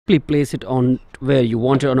simply place it on where you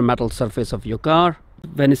want it on a metal surface of your car.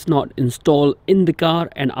 When it's not installed in the car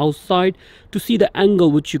and outside, to see the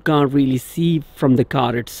angle which you can't really see from the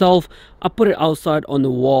car itself, I put it outside on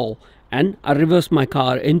the wall and I reverse my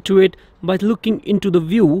car into it by looking into the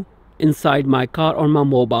view inside my car on my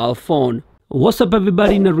mobile phone. What's up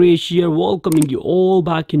everybody, Naresh here, welcoming you all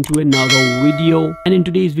back into another video. And in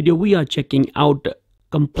today's video we are checking out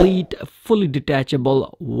complete fully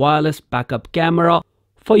detachable wireless backup camera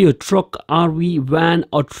for your truck, RV, van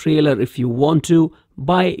or trailer if you want to,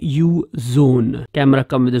 by Uzone. Camera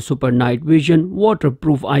comes with a super night vision,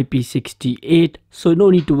 waterproof IP68, so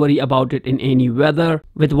no need to worry about it in any weather,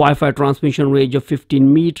 with Wi-Fi transmission range of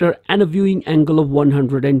 15 meters and a viewing angle of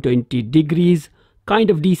 120 degrees,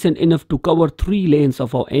 kind of decent enough to cover 3 lanes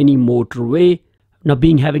of any motorway. Now,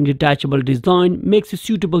 having detachable design makes it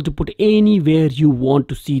suitable to put anywhere you want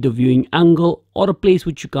to see the viewing angle or a place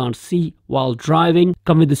which you can't see while driving.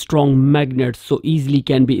 Come with a strong magnet, so easily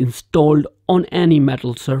can be installed on any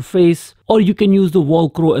metal surface, or you can use the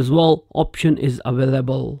Velcro as well. Option is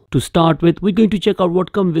available. To start with, we're going to check out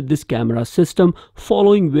what comes with this camera system,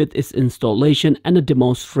 following with its installation and a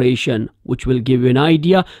demonstration, which will give you an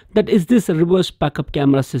idea that is this reverse backup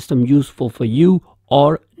camera system useful for you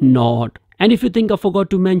or not. And if you think I forgot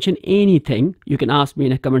to mention anything, you can ask me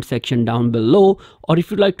in a comment section down below, or if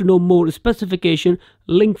you'd like to know more specification,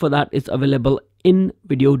 link for that is available in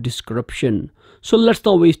video description. So let's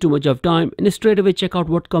not waste too much of time and straight away check out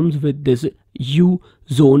what comes with this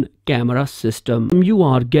Uzone camera system. You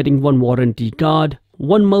are getting one warranty card,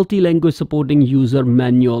 one multi-language supporting user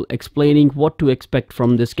manual explaining what to expect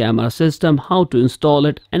from this camera system, how to install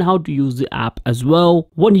it and how to use the app as well.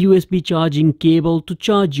 One USB charging cable to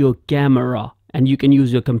charge your camera, and you can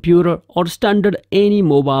use your computer or standard any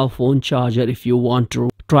mobile phone charger if you want to.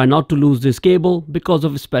 Try not to lose this cable because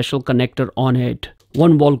of a special connector on it.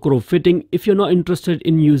 One Velcro fitting if you're not interested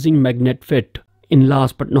in using magnet fit. In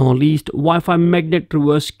last but not least, Wi-Fi magnet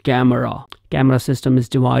reverse camera. Camera system is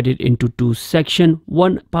divided into 2 sections.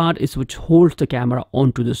 One part is which holds the camera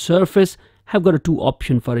onto the surface. Have got a 2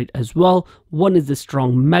 option for it as well. One is the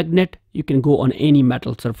strong magnet. You can go on any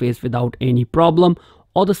metal surface without any problem.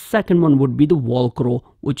 Or the second one would be the Velcro,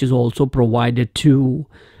 which is also provided too.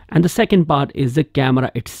 And the second part is the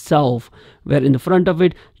camera itself, where in the front of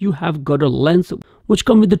it you have got a lens which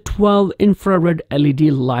comes with the 12 infrared LED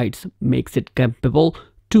lights, makes it capable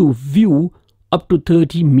to view up to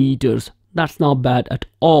 30 meters. That's not bad at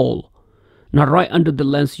all. Now right under the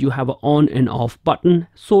lens you have an on and off button,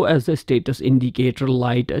 so as a status indicator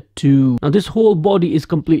light too. Now this whole body is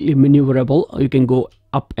completely maneuverable. You can go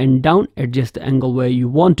up and down, adjust the angle where you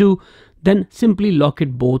want to, then simply lock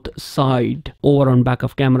it both sides. Over on back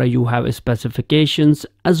of camera you have specifications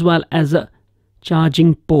as well as a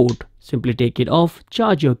charging port. Simply take it off,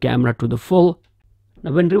 charge your camera to the full.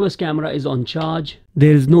 Now when reverse camera is on charge,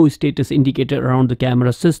 there is no status indicator around the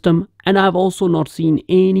camera system, and I have also not seen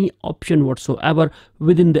any option whatsoever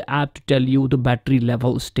within the app to tell you the battery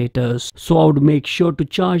level status. So I would make sure to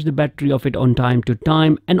charge the battery of it on time to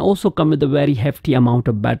time, and also come with a very hefty amount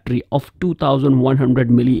of battery of 2100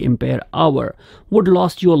 mAh. Would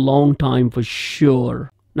last you a long time for sure.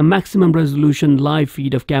 Now maximum resolution live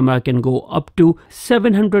feed of camera can go up to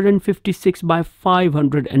 756 by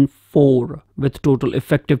 504 with total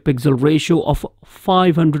effective pixel ratio of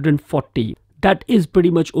 540. That is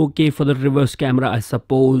pretty much okay for the reverse camera, I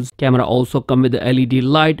suppose. Camera also comes with the LED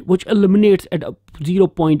light which illuminates at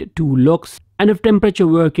 0.2 lux and a temperature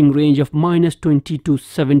working range of -20 to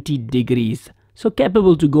 70 degrees. So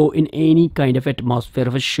capable to go in any kind of atmosphere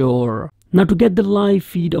for sure. Now to get the live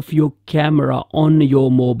feed of your camera on your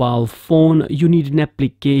mobile phone, you need an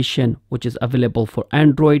application which is available for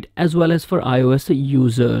Android as well as for iOS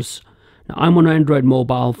users. Now I'm on an Android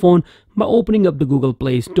mobile phone by opening up the Google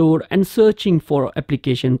Play Store and searching for an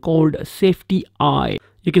application called Safety Eye.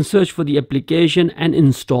 You can search for the application and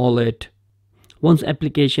install it. Once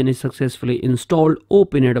application is successfully installed,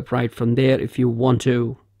 open it up right from there if you want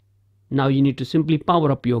to. Now you need to simply power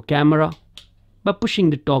up your camera by pushing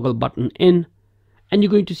the toggle button in, and you're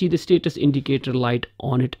going to see the status indicator light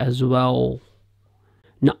on it as well.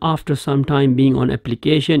 Now after some time being on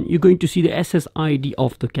application, you're going to see the SSID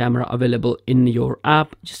of the camera available in your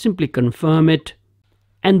app. Just simply confirm it,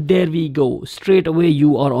 and there we go. Straight away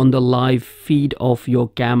you are on the live feed of your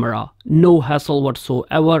camera. No hassle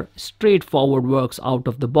whatsoever. Straightforward, works out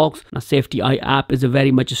of the box. Now Safety Eye app is a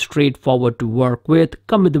very much straightforward to work with.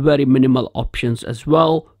 Come with the very minimal options as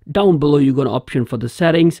well. Down below you got an option for the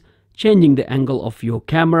settings, changing the angle of your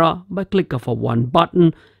camera by click of one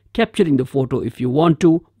button, capturing the photo if you want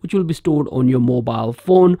to, which will be stored on your mobile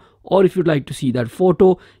phone, or if you'd like to see that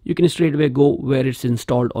photo, you can straight away go where it's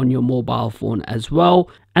installed on your mobile phone as well.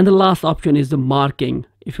 And the last option is the marking,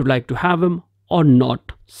 if you'd like to have them or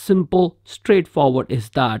not. Simple, straightforward is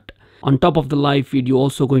that. On top of the live feed, you're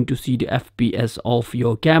also going to see the FPS of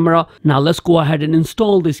your camera. Now let's go ahead and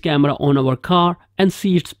install this camera on our car and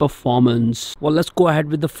see its performance. Well, let's go ahead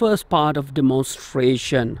with the first part of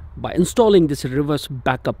demonstration by installing this reverse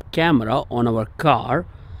backup camera on our car,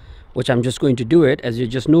 which I'm just going to do it. As you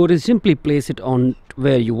just noticed, simply place it on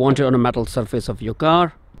where you want it on a metal surface of your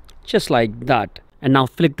car, just like that. And now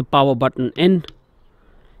flick the power button in.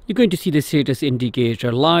 You're going to see the status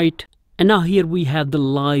indicator light. And now here we have the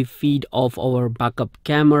live feed of our backup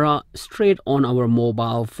camera straight on our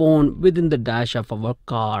mobile phone within the dash of our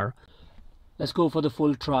car. Let's go for the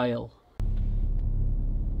full trial.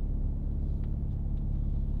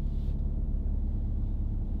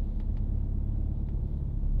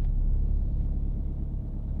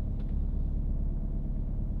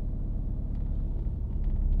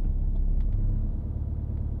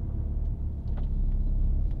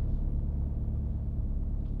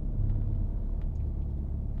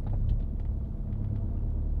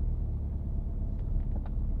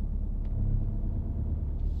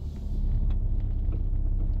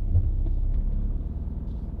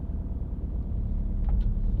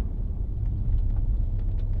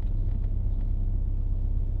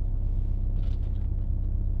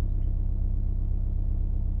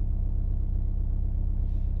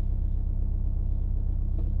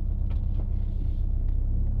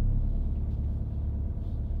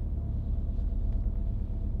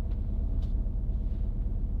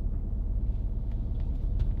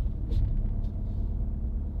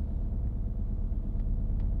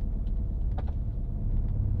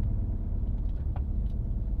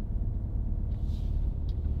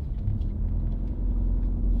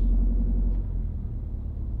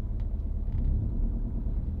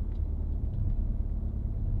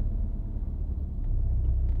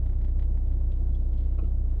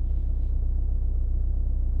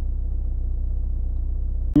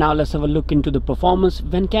 Now let's have a look into the performance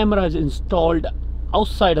when camera is installed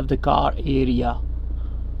outside of the car area.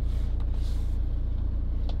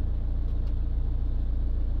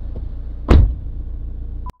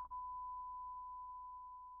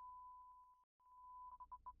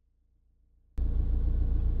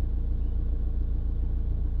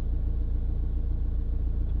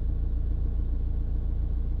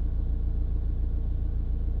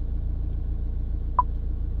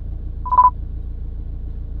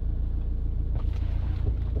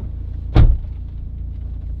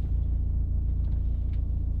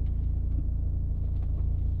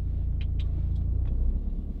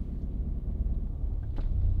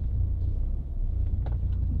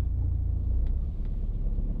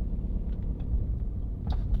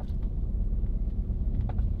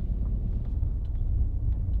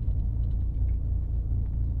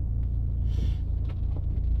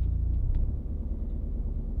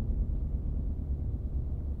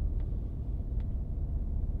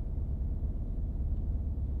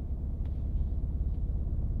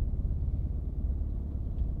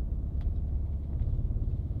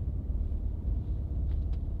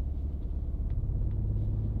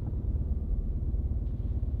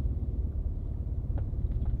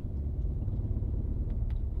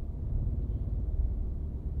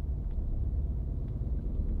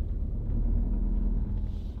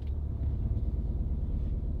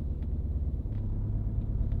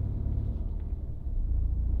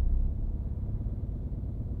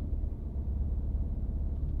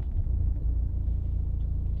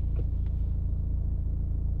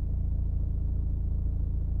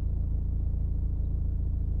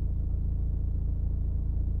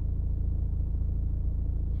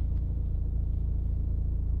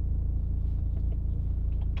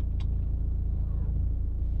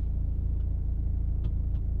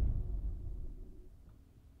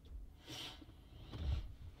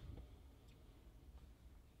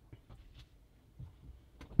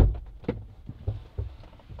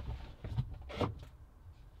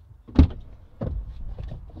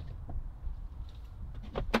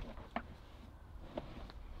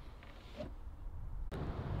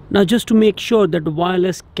 Now just to make sure that the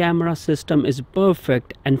wireless camera system is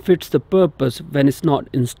perfect and fits the purpose when it's not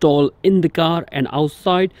installed in the car and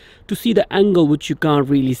outside, to see the angle which you can't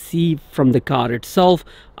really see from the car itself,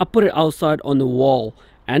 I put it outside on the wall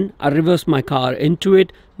and I reverse my car into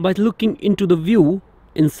it by looking into the view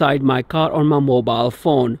inside my car on my mobile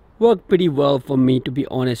phone. Worked pretty well for me, to be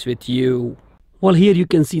honest with you. Well, here you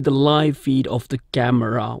can see the live feed of the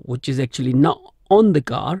camera, which is actually not on the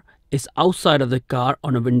car, is outside of the car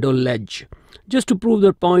on a window ledge. Just to prove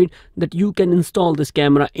that point, that you can install this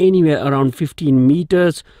camera anywhere around 15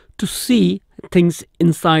 meters to see things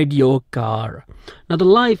inside your car. Now the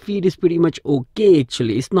live feed is pretty much okay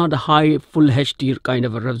actually. It's not a high full HD kind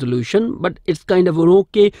of a resolution, but it's kind of an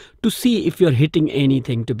okay to see if you're hitting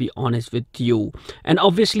anything, to be honest with you. And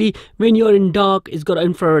obviously when you're in dark, it's got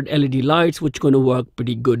infrared LED lights which going to work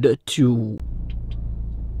pretty good too.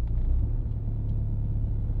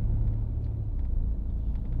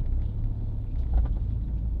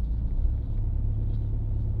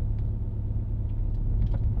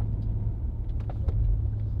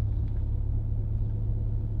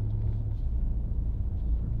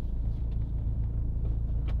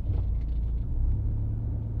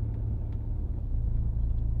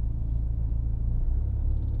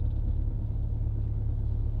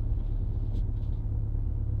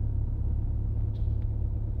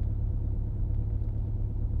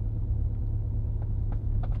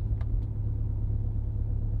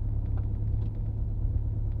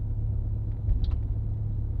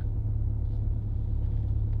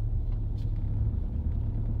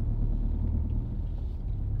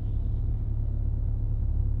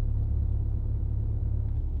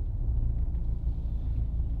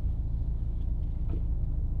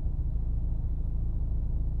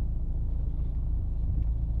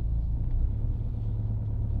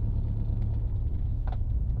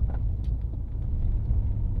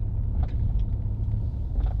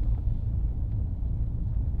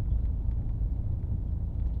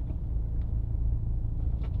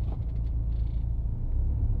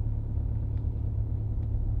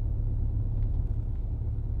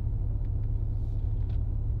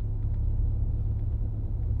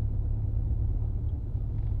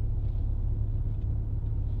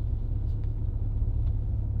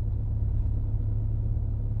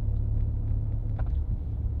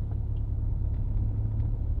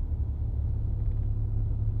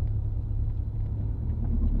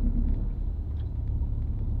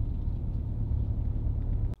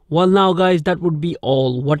 Well now guys, that would be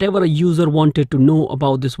all. Whatever a user wanted to know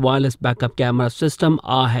about this wireless backup camera system,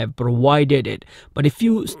 I have provided it. But if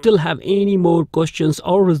you still have any more questions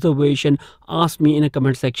or reservation, ask me in a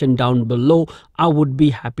comment section down below. I would be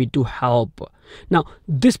happy to help. Now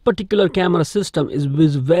this particular camera system is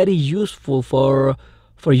very useful for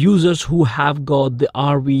users who have got the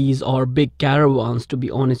RVs or big caravans, to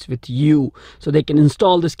be honest with you. So they can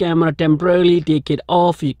install this camera temporarily, take it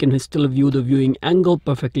off, you can still view the viewing angle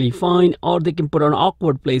perfectly fine, or they can put on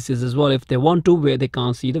awkward places as well if they want to, where they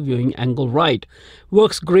can't see the viewing angle right.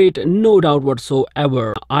 Works great, no doubt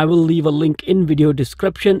whatsoever. I will leave a link in video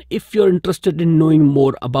description if you're interested in knowing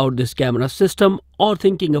more about this camera system or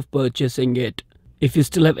thinking of purchasing it. If you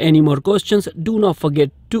still have any more questions, do not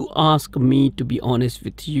forget to ask me, to be honest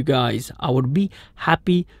with you guys. I would be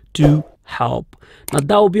happy to help. Now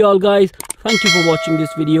that will be all guys. Thank you for watching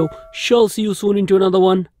this video. Shall see you soon into another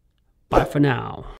one. Bye for now.